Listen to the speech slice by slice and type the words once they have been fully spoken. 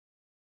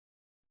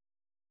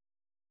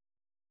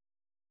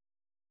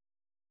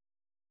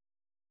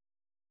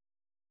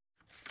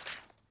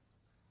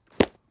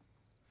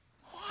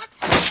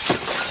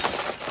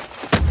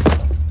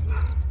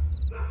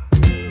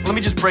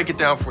break it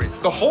down for you.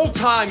 The whole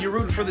time you're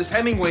rooting for this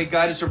Hemingway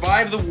guy to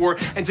survive the war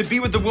and to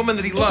be with the woman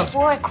that he loves. It's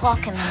 4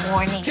 o'clock in the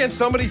morning. Can't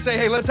somebody say,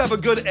 hey, let's have a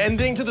good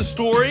ending to the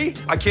story?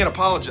 I can't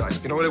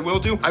apologize. You know what I will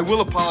do? I will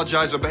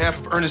apologize on behalf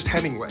of Ernest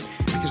Hemingway,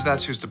 because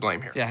that's who's to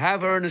blame here. Yeah,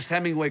 have Ernest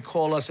Hemingway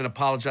call us and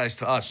apologize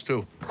to us,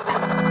 too.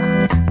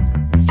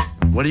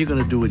 What are you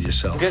gonna do with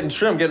yourself? I'm getting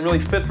trim, getting really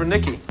fit for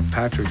Nikki.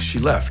 Patrick, she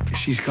left.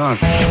 She's gone.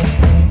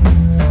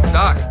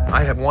 Doc,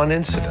 I had one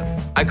incident.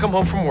 I come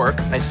home from work,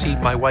 I see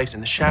my wife's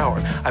in the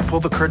shower. I pull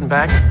the curtain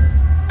back.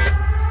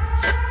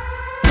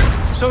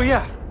 So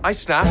yeah, I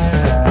snapped.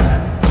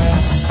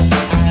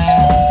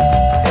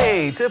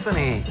 Hey,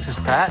 Tiffany. This is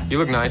Pat. You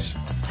look nice.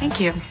 Thank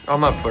you.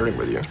 I'm not flirting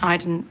with you. I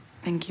didn't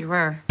think you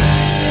were.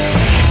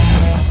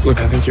 Look,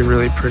 I think you're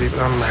really pretty, but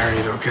I'm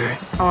married, okay?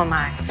 So am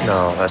I.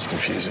 No, that's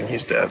confusing.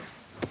 He's dead.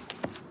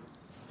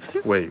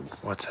 Wait,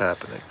 what's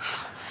happening?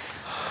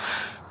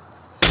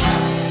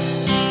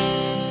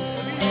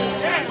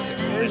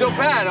 So,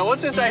 Pat,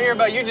 what's this I hear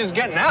about you just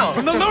getting out?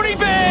 From the loony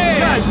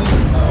bin!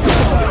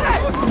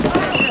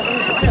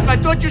 I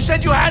thought you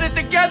said you had it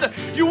together.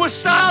 You were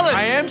solid.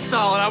 I am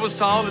solid. I was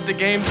solid at the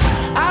game.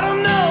 I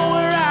don't know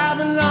where I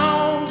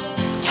belong.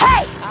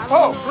 Hey!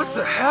 Oh, what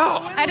the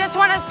hell? I just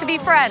want us to be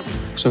friends.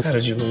 So how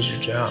did you lose your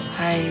job?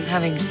 By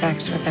having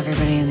sex with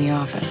everybody in the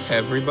office.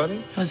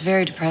 Everybody? I was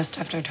very depressed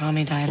after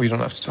Tommy died. We don't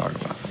have to talk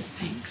about it.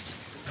 Thanks.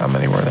 How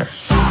many were there?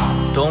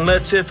 Don't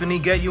let Tiffany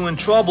get you in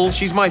trouble.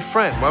 She's my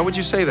friend. Why would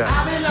you say that?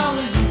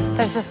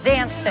 There's this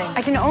dance thing.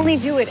 I can only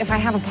do it if I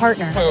have a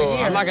partner. Oh,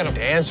 I'm not gonna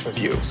dance with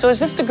you. So is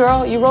this the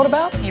girl you wrote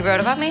about? You wrote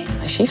about me?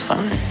 She's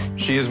fine.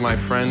 She is my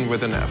friend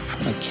with an F.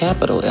 A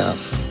capital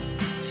F.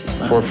 She's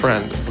fine. For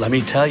friend. Let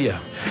me tell you,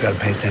 you gotta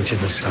pay attention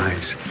to the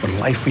signs. When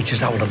life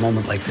reaches out at a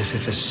moment like this,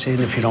 it's a sin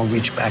if you don't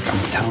reach back.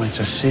 I'm telling you, it's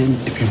a sin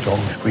if you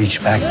don't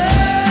reach back.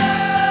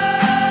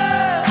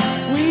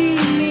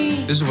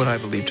 This is what I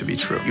believe to be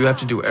true. You have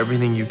to do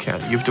everything you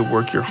can. You have to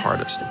work your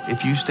hardest.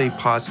 If you stay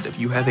positive,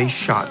 you have a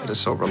shot at a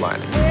silver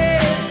lining.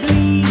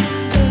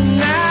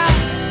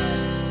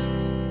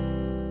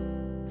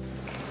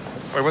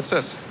 Wait, what's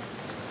this?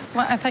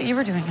 Well, I thought you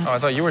were doing it. Oh, I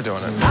thought you were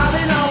doing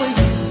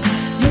it.